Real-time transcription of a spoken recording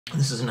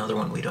This is another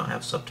one we don't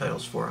have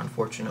subtitles for,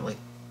 unfortunately.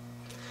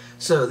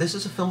 So, this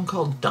is a film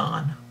called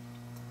Dawn,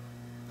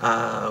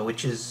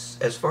 which is,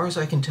 as far as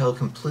I can tell,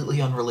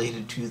 completely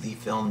unrelated to the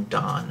film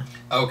Dawn.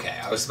 Okay,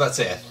 I was about to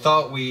say, I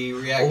thought we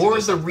reacted or to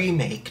the something.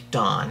 remake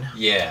Dawn.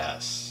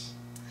 Yes.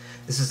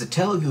 This is a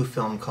Telugu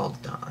film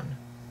called Dawn.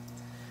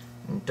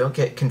 And don't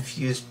get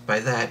confused by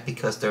that,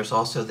 because there's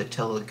also the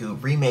Telugu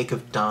remake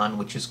of Dawn,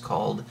 which is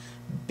called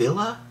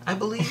Billa, I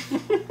believe.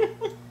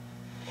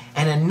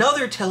 And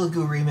another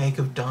Telugu remake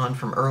of Dawn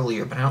from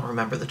earlier, but I don't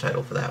remember the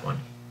title for that one.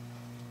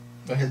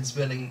 My head's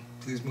spinning.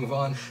 Please move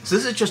on. So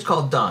this is just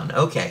called Dawn.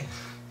 Okay.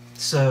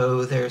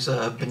 So there's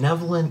a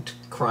benevolent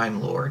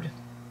crime lord,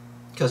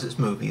 because it's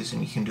movies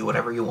and you can do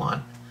whatever you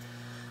want.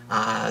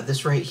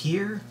 This right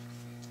here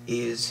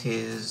is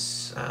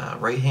his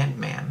right-hand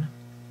man,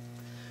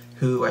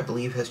 who I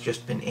believe has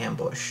just been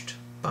ambushed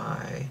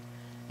by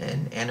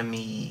an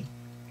enemy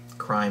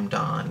crime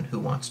don who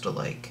wants to,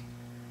 like,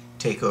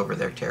 take over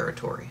their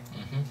territory.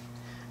 Mm-hmm.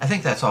 I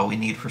think that's all we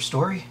need for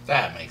story.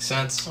 That makes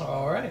sense.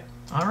 Alright.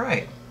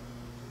 Alright.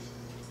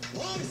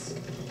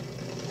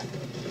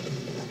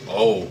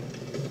 Oh.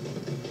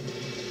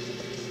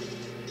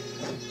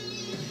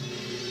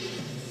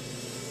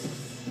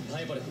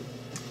 భయపడకు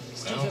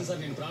Stephen sir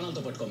నేను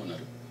ప్రాణాలతో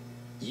పట్టుకోమన్నారు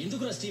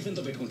ఎందుకురా Stephen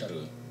తో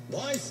పెట్టుకుంటారు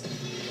boys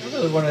I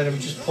really wanted him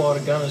to just pull out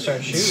a gun and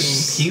start shooting.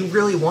 He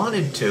really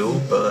wanted to,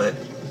 but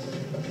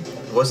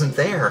wasn't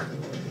there.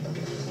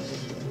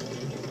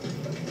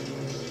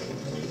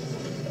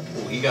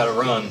 Ooh, he gotta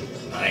run.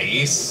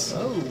 Nice.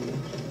 Oh.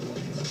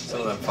 Some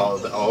of them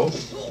followed the... Oh.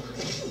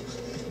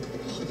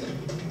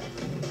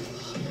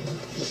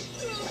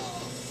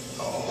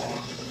 Oh.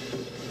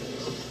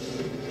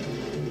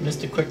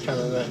 Missed a quick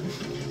time event.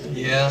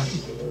 Yeah.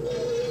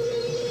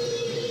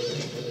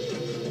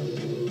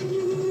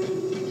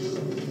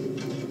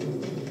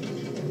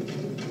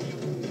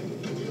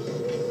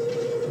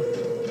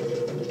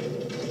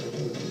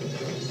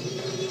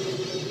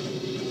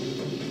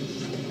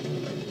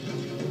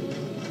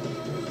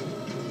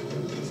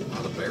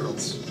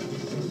 Barrels.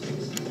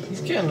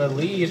 He's getting the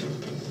lead.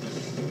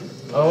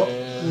 Oh,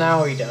 Yeah.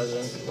 now he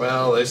doesn't.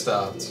 Well, they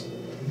stopped.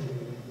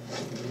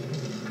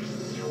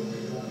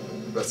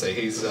 Let's say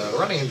he's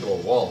running into a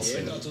wall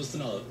soon. ఏంటో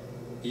చూస్తున్నావు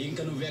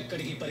ఇంకా నువ్వు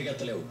ఎక్కడికి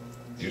పరిగెత్తలేవు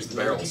Use the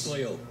barrels.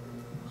 పోయావు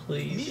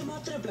Please. మీరు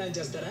మాత్రమే plan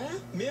చేస్తారా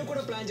మేము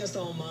కూడా ప్లాన్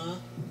చేస్తామమ్మా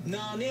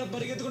నా అన్నయ్య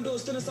పరిగెత్తుకుంటూ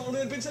వస్తున్న sound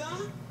వినిపించరా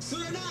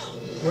సూరనా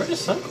Where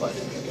does Sunclass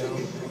go?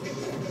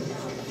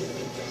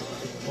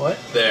 What?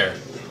 There.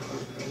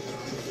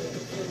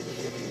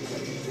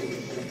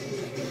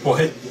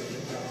 What?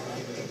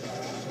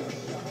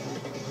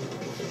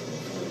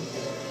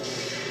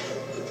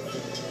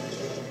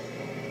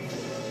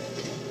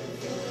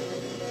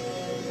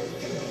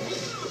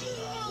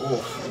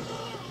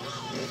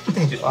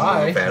 Oof. Just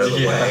Bye. move out of the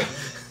Yeah. way.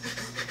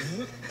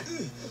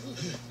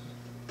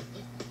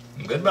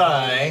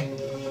 Goodbye.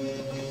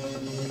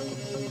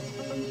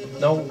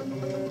 No.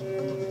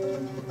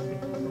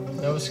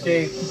 No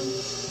escape.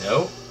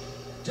 Nope.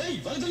 జై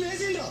వదలు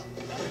వేసిండ్రా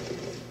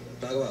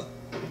రాఘవ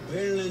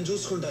వీళ్ళని నేను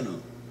చూసుకుంటాను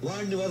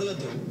వాడిని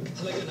వదలొద్దు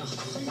అలాగేనా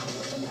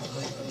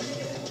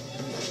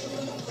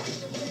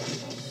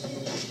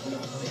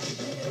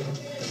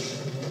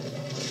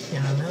You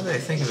know, now that I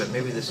think of it,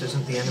 maybe this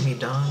isn't the enemy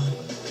Don.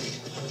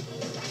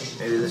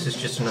 Maybe this is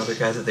just another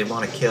guy that they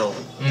want to kill.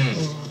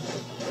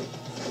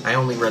 I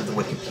only read the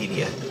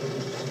Wikipedia.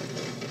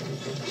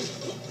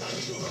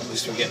 At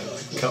least we're getting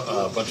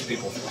a bunch of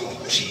people. Oh,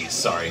 jeez,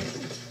 sorry.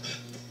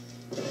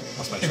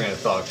 Lost my train of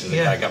thought because the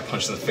Yeah. guy got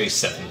punched in the face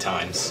 7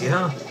 times.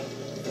 Yeah.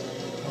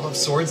 All have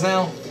swords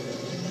now?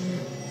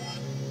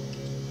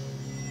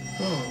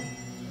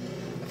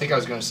 I think I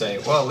was going to say,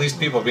 well, at least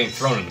people are being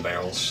thrown into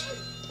barrels.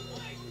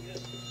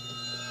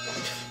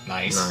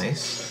 Nice.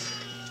 Nice.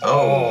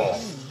 Oh.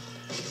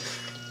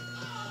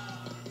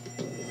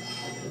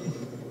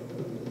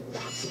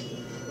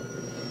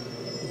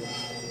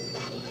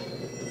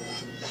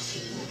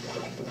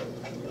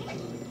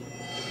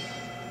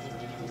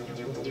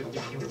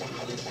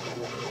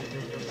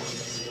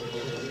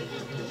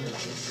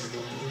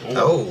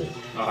 Oh.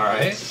 All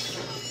right.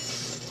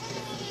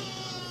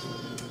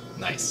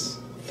 Nice.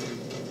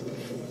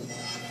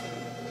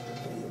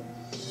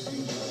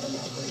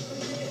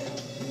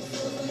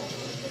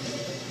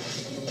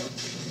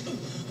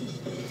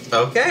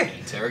 Okay.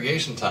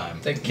 Interrogation time.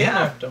 They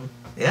kidnapped him.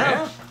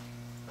 Yeah.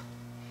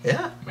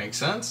 Yeah. Makes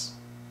sense.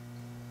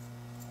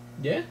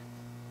 Yeah.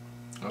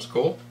 That was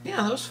cool. Yeah,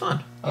 that was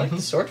fun. I like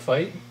the sword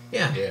fight.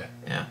 Yeah. Yeah.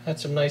 Yeah. Had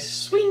some nice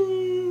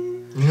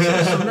swing.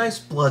 Some nice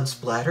blood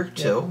splatter,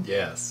 too.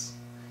 Yes.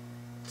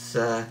 It's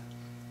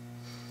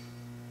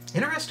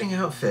interesting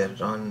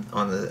outfit on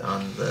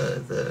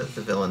the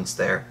villains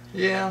there.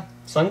 Yeah.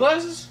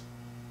 Sunglasses?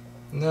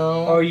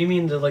 No. Oh, you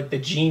mean the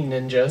jean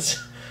ninjas?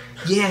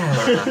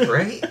 Yeah,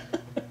 right?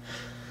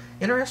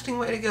 Interesting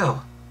way to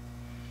go.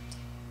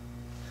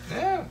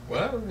 Yeah,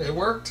 whatever. It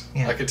worked.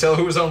 Yeah. I could tell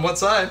who was on what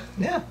side.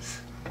 Yeah.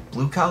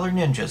 Blue collar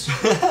ninjas.